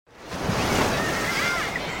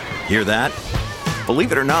Hear that?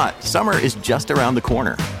 Believe it or not, summer is just around the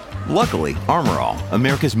corner. Luckily, Armor All,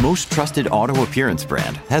 America's most trusted auto appearance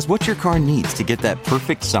brand, has what your car needs to get that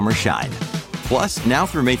perfect summer shine. Plus, now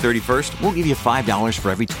through May 31st, we'll give you $5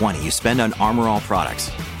 for every $20 you spend on Armor All products.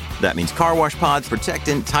 That means car wash pods,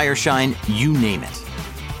 protectant, tire shine, you name it.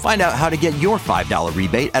 Find out how to get your $5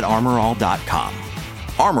 rebate at armorall.com.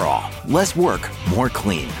 Armor All, less work, more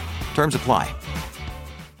clean. Terms apply.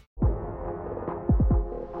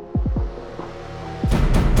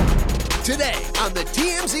 Today on the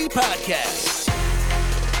TMZ Podcast.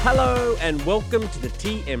 Hello and welcome to the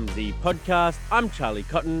TMZ Podcast. I'm Charlie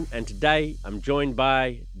Cotton and today I'm joined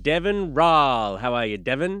by Devin Rahl. How are you,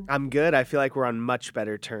 Devin? I'm good. I feel like we're on much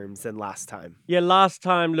better terms than last time. Yeah, last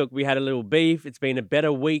time, look, we had a little beef. It's been a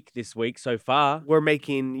better week this week so far. We're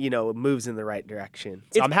making, moves in the right direction.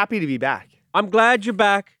 So I'm happy to be back. I'm glad you're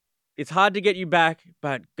back. It's hard to get you back,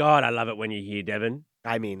 but God, I love it when you're here, Devin.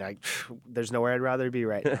 I mean, there's nowhere I'd rather be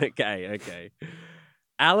right now. Okay.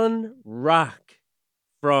 Alan Ruck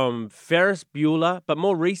from Ferris Bueller, but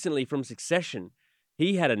more recently from Succession.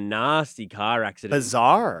 He had a nasty car accident.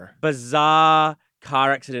 Bizarre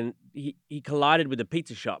car accident. He collided with a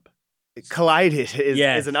pizza shop. Collided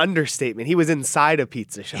is an understatement. He was inside a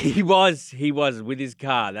pizza shop. He was with his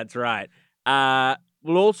car. That's right.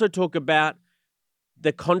 We'll also talk about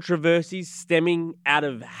the controversies stemming out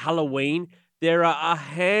of Halloween. There are a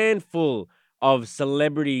handful of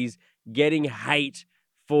celebrities getting hate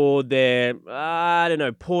for their,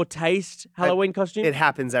 poor taste Halloween costume. It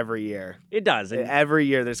happens every year. It does. Every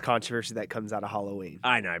year there's controversy that comes out of Halloween.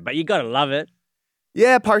 I know, but you got to love it.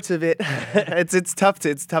 Yeah, parts of it. It's tough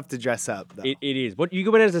to dress up, though. It is. What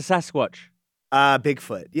you went as a Sasquatch?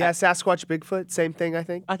 Bigfoot. Yeah, Sasquatch, Bigfoot, same thing, I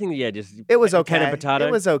think. I think, just it was okay. Can and potato. It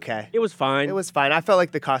was okay. It was fine. I felt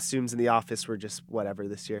like the costumes in the office were just whatever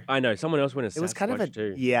this year. I know. Someone else went as Sasquatch, it was kind of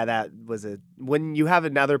too. Yeah, that was when you have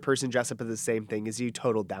another person dress up as the same thing, is you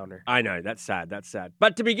total downer. I know. That's sad.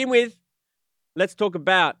 But to begin with, let's talk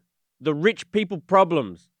about the rich people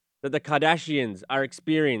problems that the Kardashians are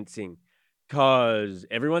experiencing. Because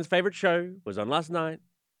everyone's favorite show was on last night,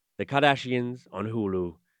 The Kardashians on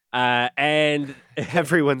Hulu. And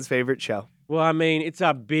everyone's favorite show. Well, I mean, it's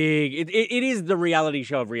a big... It is the reality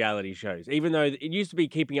show of reality shows, even though it used to be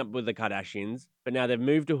Keeping Up with the Kardashians, but now they've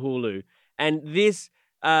moved to Hulu. And this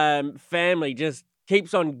family just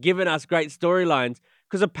keeps on giving us great storylines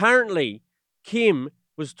because apparently Kim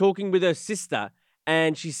was talking with her sister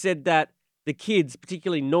and she said that the kids,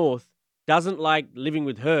 particularly North, doesn't like living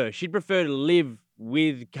with her. She'd prefer to live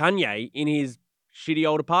with Kanye in his shitty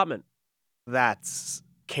old apartment. That's...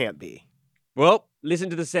 can't be. Well, listen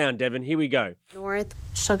to the sound, Devin. Here we go. North,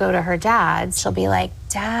 she'll go to her dad. She'll be like,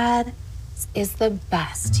 Dad is the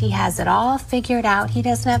best. He has it all figured out. He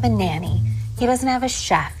doesn't have a nanny. He doesn't have a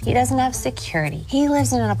chef. He doesn't have security. He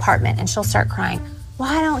lives in an apartment. And she'll start crying.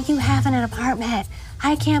 Why don't you have an apartment?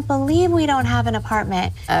 I can't believe we don't have an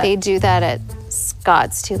apartment. They do that at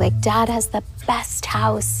Scott's too. Like, Dad has the best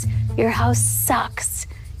house. Your house sucks.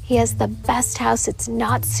 He has the best house. It's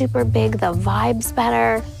not super big. The vibe's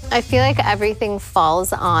better. I feel like everything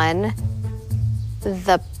falls on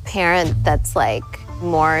the parent that's, like,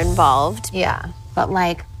 more involved. Yeah, but,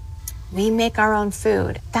 like, we make our own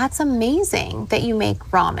food. That's amazing that you make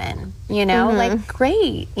ramen, Like,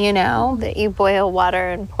 great, That you boil water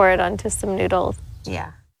and pour it onto some noodles.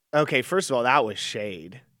 Yeah. Okay, first of all, that was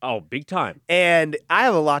shade. Oh, big time. And I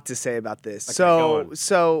have a lot to say about this. Okay,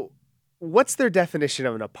 so what's their definition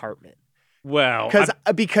of an apartment? Well,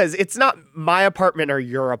 because it's not my apartment or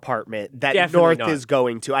your apartment that Definitely North is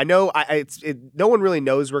going to. I know no one really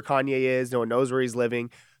knows where Kanye is. No one knows where he's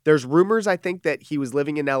living. There's rumors, I think, that he was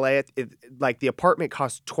living in LA. Like the apartment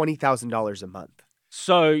costs $20,000 a month.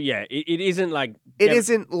 So yeah, it isn't like it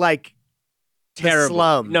isn't like terrible.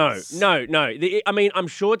 The slums. No. I mean, I'm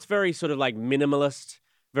sure it's very sort of like minimalist,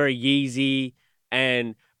 very Yeezy,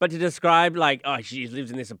 but to describe like, oh, he lives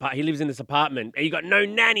in this apartment, and you got no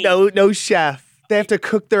nanny, no chef. They have to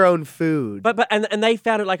cook their own food. But they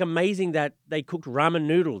found it like amazing that they cooked ramen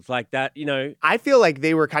noodles like that, I feel like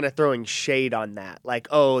they were kind of throwing shade on that. Like,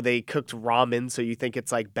 oh, they cooked ramen, so you think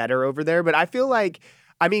it's like better over there. But I feel like,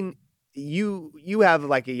 I mean, you have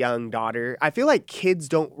like a young daughter. I feel like kids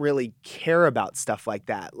don't really care about stuff like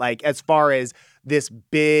that. Like as far as this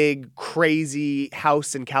big, crazy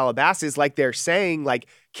house in Calabasas, like they're saying, like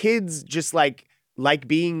kids just like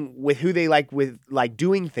being with who they like, with like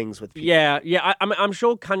doing things with people. Yeah. I'm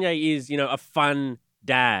sure Kanye is, a fun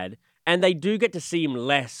dad, and they do get to see him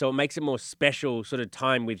less, so it makes it more special sort of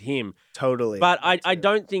time with him. Totally. But I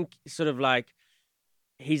don't think sort of like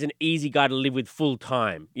he's an easy guy to live with full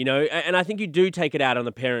time, you know? And I think you do take it out on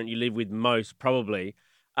the parent you live with most, probably.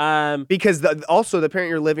 Because also the parent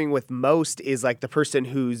you're living with most is like the person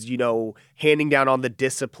who's, handing down all the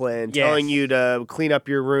discipline, telling Yes. you to clean up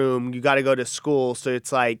your room, you got to go to school. So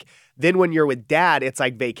it's like, then when you're with dad, it's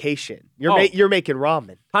like vacation. You're making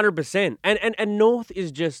ramen. 100%. And North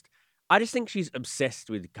is just, I just think she's obsessed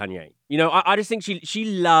with Kanye. I just think she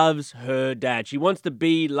loves her dad. She wants to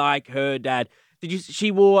be like her dad. She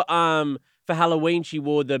wore, for Halloween, she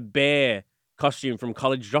wore the bear costume from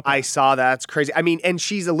College Dropout. I saw that. It's crazy. I mean, and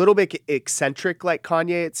she's a little bit eccentric like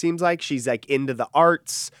Kanye, it seems like. She's like into the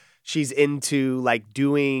arts. She's into like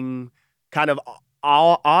doing kind of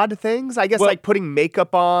odd things, I guess, like putting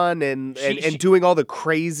makeup on and doing all the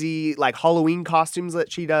crazy like Halloween costumes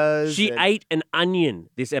that she does. She ate an onion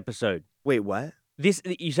this episode. Wait, what?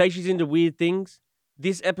 You say she's into weird things?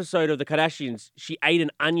 This episode of the Kardashians, she ate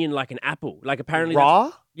an onion like an apple. Like apparently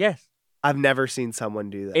raw? Yes. I've never seen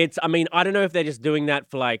someone do that. I don't know if they're just doing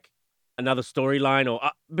that for like another storyline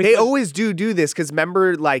or they always do this because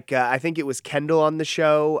remember, like I think it was Kendall on the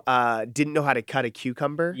show didn't know how to cut a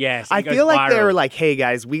cucumber. Yes, I feel like they were like, "Hey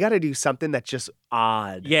guys, we got to do something that's just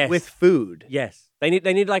odd with food." Yes, they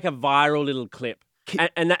need like a viral little clip,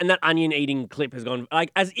 and that onion eating clip has gone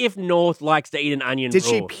like as if North likes to eat an onion. Did raw.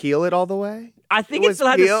 she peel it all the way? I think it still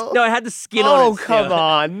had it had the skin on it. Oh, come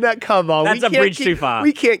on. Come on. That's a bridge too far.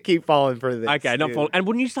 We can't keep falling for this. Okay, not falling. And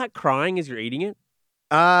wouldn't you start crying as you're eating it?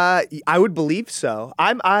 I would believe so.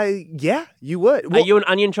 Yeah, you would. Are you an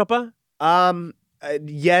onion chopper?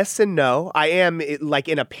 Yes and no. I am like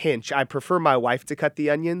in a pinch. I prefer my wife to cut the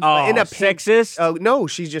onions. Oh, in a pinch, sexist? Oh no,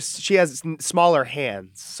 she has smaller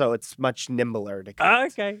hands, so it's much nimbler to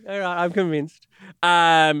cut. Okay, all right, I'm convinced.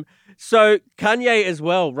 So Kanye as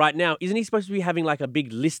well right now, isn't he supposed to be having like a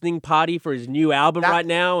big listening party for his new album right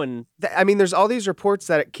now? And I mean, there's all these reports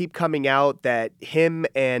that keep coming out that him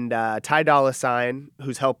and Ty Dolla $ign,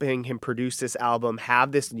 who's helping him produce this album,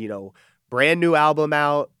 have this, brand new album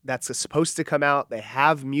out that's supposed to come out. They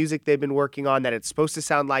have music they've been working on that it's supposed to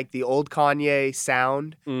sound like the old Kanye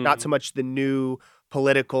sound, not so much the new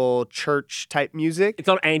political church type music. It's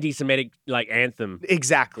not anti-Semitic like anthem.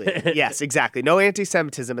 Exactly. Yes, exactly. No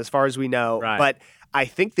anti-Semitism as far as we know. Right. But I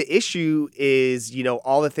think the issue is,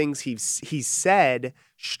 all the things he's said,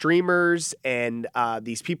 streamers and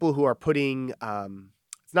these people who are putting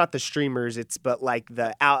it's not the streamers, but like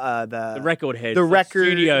the record heads,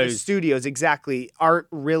 the studios exactly aren't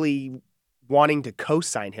really wanting to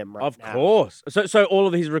co-sign him right now. Of course. So all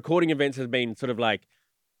of his recording events has been sort of like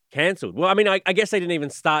cancelled. Well, I mean, I guess they didn't even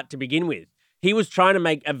start to begin with. He was trying to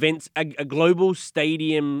make events a global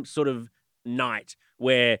stadium sort of night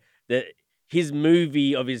where his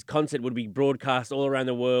movie of his concert would be broadcast all around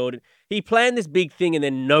the world. He planned this big thing and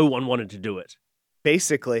then no one wanted to do it.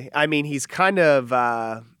 Basically, I mean, he's kind of,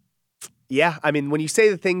 I mean, when you say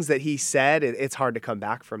the things that he said, it's hard to come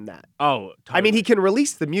back from that. Oh, totally. I mean, he can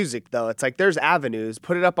release the music, though. It's like there's avenues.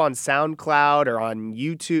 Put it up on SoundCloud or on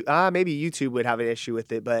YouTube. Maybe YouTube would have an issue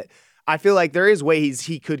with it, but I feel like there is ways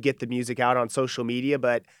he could get the music out on social media,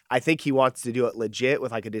 but I think he wants to do it legit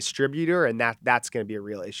with like a distributor, and that's going to be a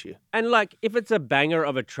real issue. And like, if it's a banger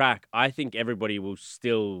of a track, I think everybody will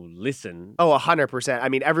still listen. Oh, 100%. I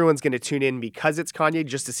mean, everyone's going to tune in because it's Kanye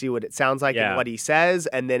just to see what it sounds like and what he says,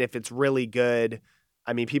 and then if it's really good,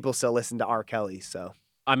 I mean, people still listen to R. Kelly, so.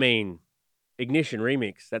 I mean, Ignition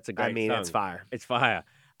Remix, that's a great song. It's fire. It's fire.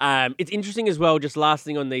 It's interesting as well, just last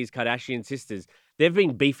thing on these Kardashian sisters, they've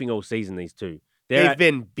been beefing all season, these two. They've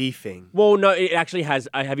been beefing. Well, no, it actually has.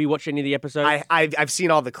 Have you watched any of the episodes? I've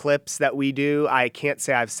seen all the clips that we do. I can't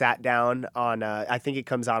say I've sat down on, I think it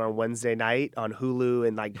comes out on Wednesday night on Hulu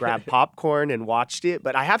and like grabbed popcorn and watched it,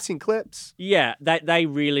 but I have seen clips. Yeah, they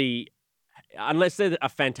really, unless they're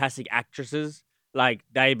fantastic actresses, like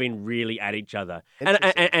they've been really at each other.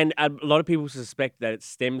 And a lot of people suspect that it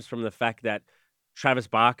stems from the fact that Travis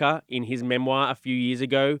Barker, in his memoir a few years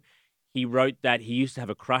ago, he wrote that he used to have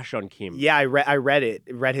a crush on Kim. Yeah, I read it.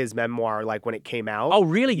 Read his memoir like when it came out. Oh,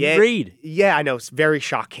 really? Yeah, you read? Yeah, I know. It's very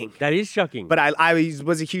shocking. That is shocking. But I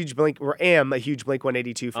was a huge am a huge Blink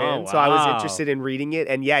 182 fan, wow. So I was interested in reading it.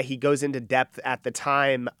 And yeah, he goes into depth at the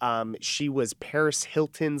time. She was Paris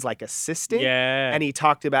Hilton's like assistant. Yeah. And he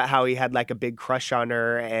talked about how he had like a big crush on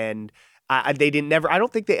her, and I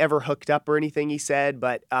don't think they ever hooked up or anything, he said,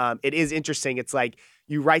 but it is interesting. It's like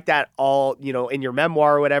you write that all, in your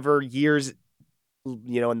memoir or whatever, years,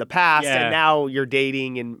 in the past, and now you're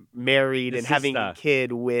dating and married and having a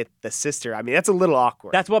kid with the sister. I mean, that's a little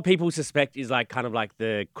awkward. That's what people suspect is like kind of like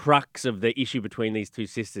the crux of the issue between these two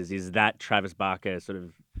sisters is that Travis Barker sort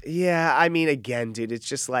of. Yeah, I mean, again, dude, it's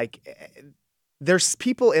just like there's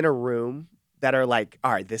people in a room that are like,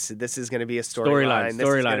 all right, this is going to be a storyline. This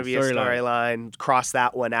is going to be a storyline. Cross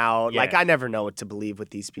that one out. Yeah. Like, I never know what to believe with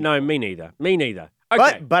these people. No, me neither.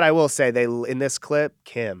 Okay. But I will say in this clip,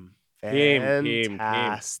 Kim, Kim.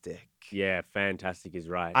 fantastic. Yeah, fantastic is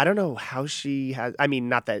right. I don't know how she has. I mean,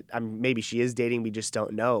 not that. Maybe she is dating. We just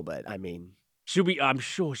don't know. But I mean, I'm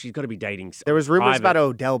sure she's got to be dating. There was rumors about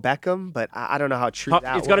Odell Beckham, but I don't know how true that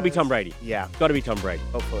was. It's got to be Tom Brady. Yeah, got to be Tom Brady.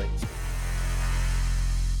 Hopefully.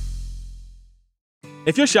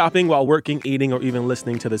 If you're shopping while working, eating, or even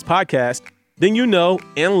listening to this podcast, then you know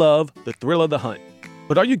and love the thrill of the hunt.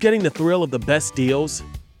 But are you getting the thrill of the best deals?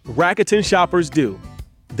 Rakuten shoppers do.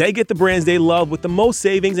 They get the brands they love with the most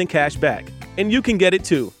savings and cash back. And you can get it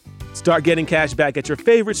too. Start getting cash back at your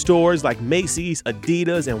favorite stores like Macy's,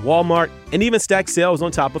 Adidas, and Walmart, and even stack sales on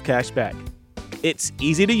top of cash back. It's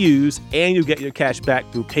easy to use, and you get your cash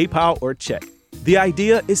back through PayPal or check. The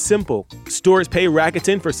idea is simple. Stores pay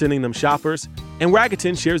Rakuten for sending them shoppers, and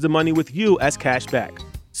Rakuten shares the money with you as cash back.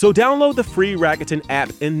 So download the free Rakuten app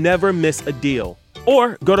and never miss a deal.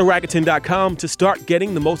 Or go to Rakuten.com to start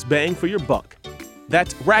getting the most bang for your buck.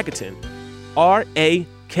 That's Rakuten. Rakuten.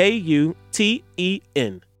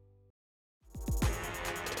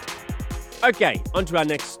 Okay, on to our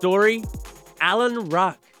next story. Alan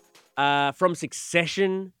Ruck, from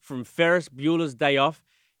Succession, from Ferris Bueller's Day Off.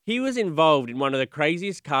 He was involved in one of the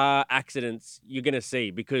craziest car accidents you're going to see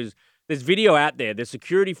because there's video out there. There's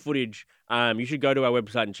security footage. You should go to our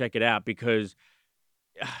website and check it out because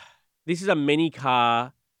this is a mini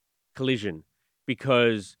car collision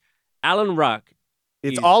because Alan Ruck.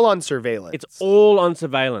 It's all on surveillance. It's all on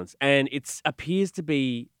surveillance. And it appears to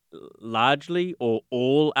be largely or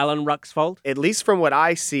all Alan Ruck's fault. At least from what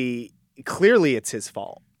I see, clearly it's his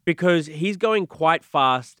fault. Because he's going quite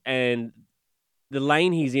fast and the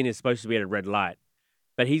lane he's in is supposed to be at a red light.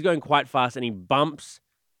 But he's going quite fast and he bumps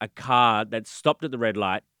a car that stopped at the red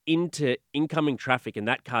light into incoming traffic and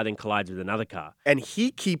that car then collides with another car. And he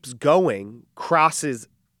keeps going, crosses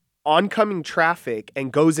oncoming traffic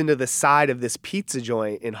and goes into the side of this pizza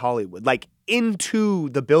joint in Hollywood, like into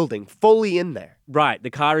the building, fully in there. Right.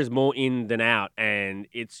 The car is more in than out. And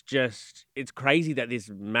it's crazy that this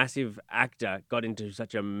massive actor got into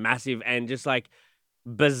such a massive and just like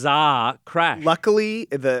bizarre crash. Luckily,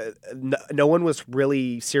 no one was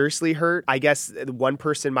really seriously hurt. I guess one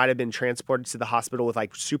person might have been transported to the hospital with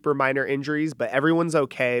like super minor injuries, but everyone's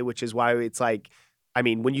okay, which is why it's like, I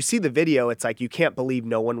mean, when you see the video, it's like you can't believe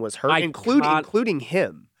no one was hurt, including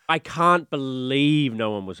him. I can't believe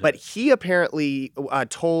no one was hurt. But he apparently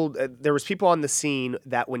told there was people on the scene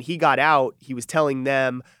that when he got out, he was telling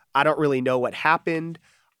them, I don't really know what happened.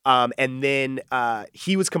 And then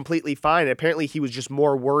he was completely fine. And apparently he was just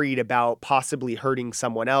more worried about possibly hurting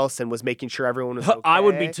someone else and was making sure everyone was okay. I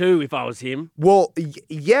would be too if I was him. Well,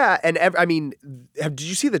 yeah. And I mean, did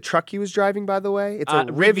you see the truck he was driving, by the way? It's a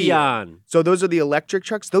Rivian. So those are the electric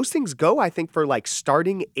trucks. Those things go, I think, for like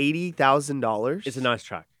starting $80,000. It's a nice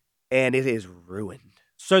truck. And it is ruined.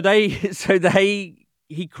 He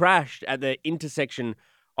crashed at the intersection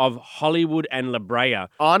of Hollywood and La Brea.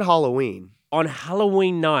 On Halloween. On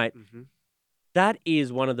Halloween night. Mm-hmm. That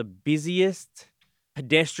is one of the busiest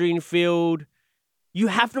pedestrian field. You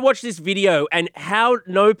have to watch this video, and how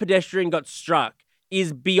no pedestrian got struck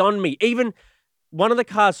is beyond me. Even one of the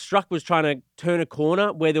cars struck was trying to turn a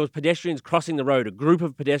corner where there was pedestrians crossing the road, a group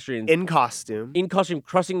of pedestrians. In costume,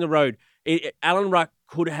 crossing the road. Alan Ruck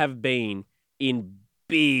could have been in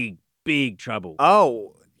big, big trouble.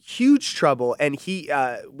 Oh, huge trouble. And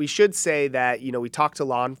we should say that, we talked to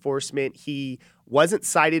law enforcement. He wasn't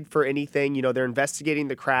cited for anything. They're investigating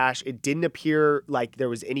the crash. It didn't appear like there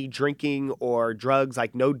was any drinking or drugs,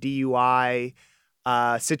 like no DUI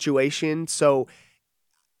situation. So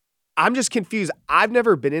I'm just confused. I've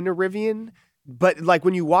never been in a Rivian, but like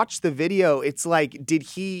when you watch the video, it's like,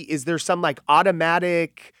 is there some like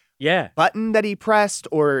automatic button that he pressed,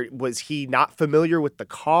 or was he not familiar with the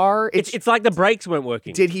car? It's like the brakes weren't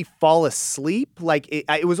working. Did he fall asleep? Like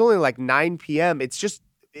it was only like 9 p.m. It's just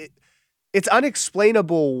it's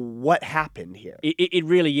unexplainable what happened here. It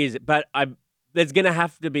really is. But there's going to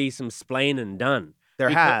have to be some splaining done.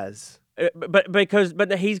 But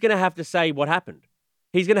he's going to have to say what happened.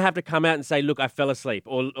 He's going to have to come out and say, look, I fell asleep,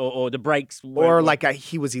 or the brakes weren't Or like,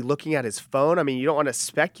 was he looking at his phone? I mean, you don't want to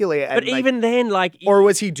speculate. But even then, like... Or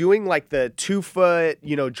was he doing like the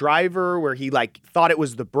 2-foot, driver where he like thought it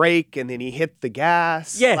was the brake and then he hit the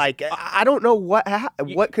gas? Yes. Like, I don't know what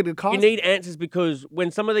could have caused. You need answers because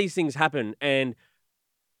when some of these things happen, and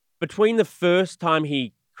between the first time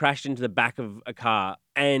he crashed into the back of a car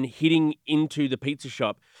and hitting into the pizza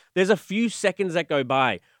shop, there's a few seconds that go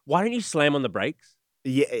by why don't you slam on the brakes?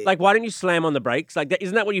 Yeah. Like, why don't you slam on the brakes? Like,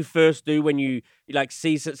 isn't that what you first do when you like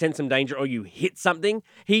sense some danger or you hit something?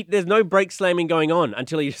 There's no brake slamming going on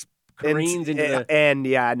until he just careens into the. And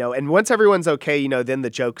yeah, no. And once everyone's okay, then the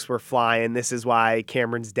jokes were flying. This is why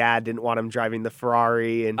Cameron's dad didn't want him driving the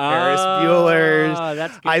Ferrari and Ferris Bueller's.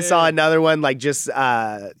 That's good. I saw another one like just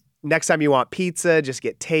next time you want pizza, just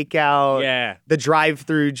get takeout. Yeah. The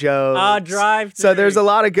drive-through jokes. Drive-through. So there's a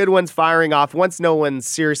lot of good ones firing off. Once no one's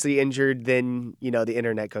seriously injured, then, the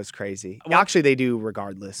internet goes crazy. Actually, they do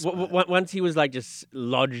regardless. Once he was like just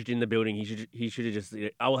lodged in the building, he should have just,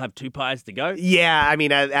 I will have 2 pies to go. Yeah, I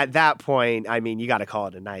mean, at that point, you got to call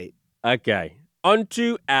it a night. Okay. On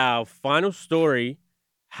to our final story,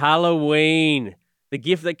 Halloween, the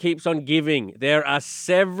gift that keeps on giving. There are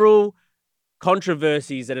several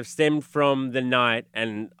controversies that have stemmed from the night,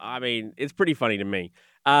 and it's pretty funny to me.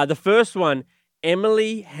 The first one,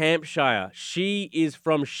 Emily Hampshire. She is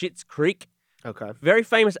from Schitt's Creek. Okay. Very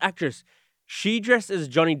famous actress. She dressed as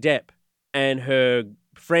Johnny Depp, and her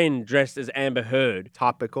friend dressed as Amber Heard.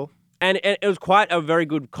 Topical. And it was quite a very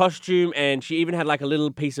good costume, and she even had like a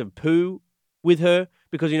little piece of poo with her,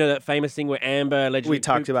 because that famous thing where Amber allegedly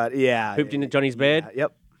pooped into Johnny's bed.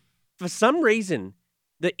 Yep. For some reason,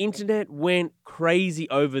 the internet went crazy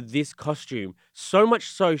over this costume. So much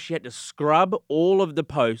so, she had to scrub all of the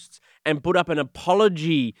posts and put up an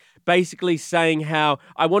apology, basically saying how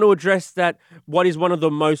I want to address that what is one of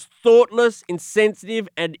the most thoughtless, insensitive,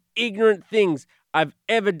 and ignorant things I've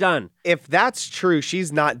ever done. If that's true,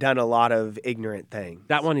 she's not done a lot of ignorant things.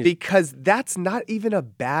 That one is. Because that's not even a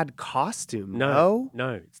bad costume, no?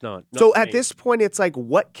 No, it's not. So at this point, it's like,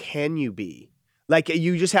 what can you be? Like,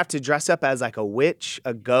 you just have to dress up as like a witch,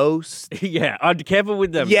 a ghost. Yeah, be careful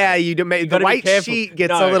with them. Yeah, the white sheet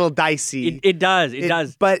gets a little dicey. It does. It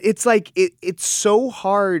does. But it's like, it's so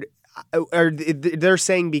hard. Or they're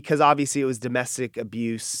saying because obviously it was domestic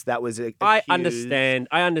abuse that was accused. I understand,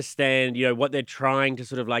 what they're trying to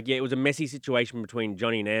sort of like, it was a messy situation between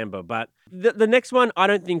Johnny and Amber. But the next one, I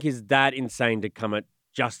don't think is that insane to come at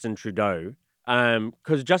Justin Trudeau.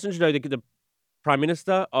 Because Justin Trudeau, the Prime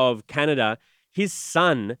Minister of Canada, his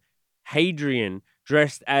son, Hadrian,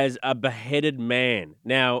 dressed as a beheaded man.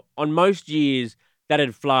 Now, on most years,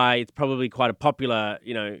 that'd fly. It's probably quite a popular,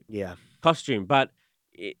 costume. But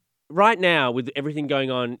right now, with everything going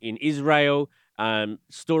on in Israel,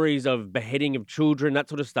 stories of beheading of children, that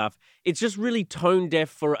sort of stuff, it's just really tone deaf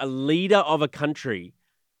for a leader of a country,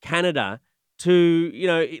 Canada,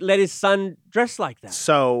 to, let his son dress like that.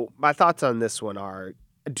 So my thoughts on this one are,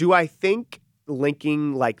 do I think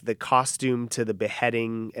linking like the costume to the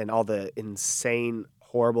beheading and all the insane,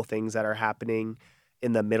 horrible things that are happening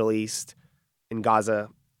in the Middle East, in Gaza,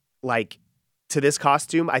 like to this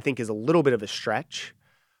costume, I think is a little bit of a stretch.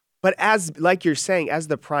 But like you're saying, as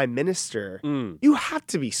the prime minister, you have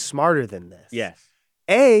to be smarter than this. Yes.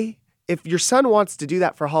 If your son wants to do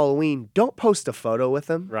that for Halloween, don't post a photo with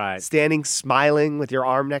him. Right. Standing, smiling with your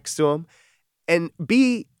arm next to him. And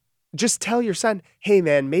B, just tell your son, hey,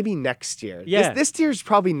 man, maybe next year. Yeah. This year's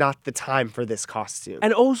probably not the time for this costume.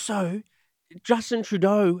 And also, Justin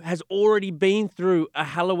Trudeau has already been through a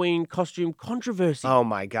Halloween costume controversy. Oh,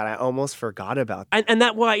 my God. I almost forgot about that. And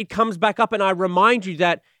that's why it comes back up. And I remind you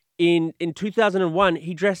that in 2001,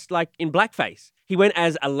 he dressed like in blackface. He went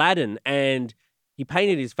as Aladdin and he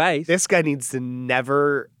painted his face. This guy needs to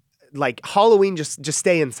never... Like Halloween, just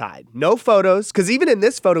stay inside. No photos, because even in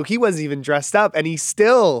this photo, he wasn't even dressed up, and he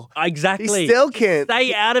still exactly he still can't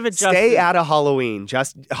stay out of it. Stay out of Halloween.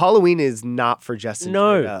 Halloween is not for Justin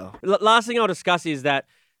Trudeau. Last thing I'll discuss is that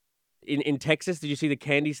in Texas, did you see the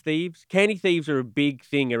candy thieves? Candy thieves are a big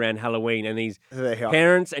thing around Halloween, and these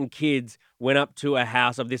parents and kids went up to a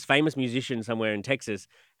house of this famous musician somewhere in Texas,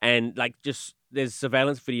 and there's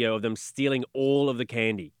surveillance video of them stealing all of the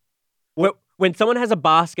candy. When someone has a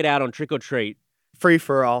basket out on trick or treat, free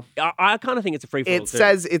for all. I kind of think it's a free for all.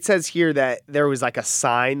 It says here that there was like a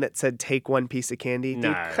sign that said take one piece of candy.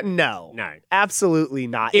 No, absolutely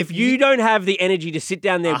not. If you don't have the energy to sit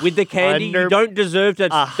down there with the candy, you don't deserve to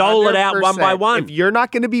dole it out one by one. If you're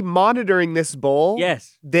not going to be monitoring this bowl,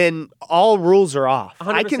 yes, then all rules are off.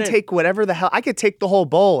 100%. I can take whatever the hell. I could take the whole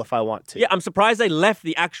bowl if I want to. Yeah, I'm surprised they left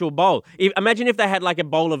the actual bowl. Imagine if they had like a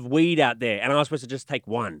bowl of weed out there and I was supposed to just take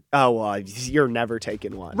one. Oh, well, you're never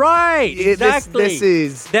taking one. Right, exactly.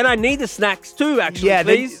 Then I need the snacks too, actually,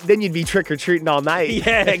 please. Then you'd be trick-or-treating all night.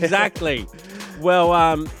 Yeah, exactly.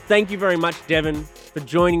 Well, thank you very much, Devin, for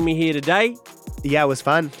joining me here today. Yeah, it was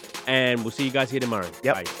fun. And we'll see you guys here tomorrow.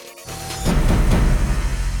 Yep. Bye.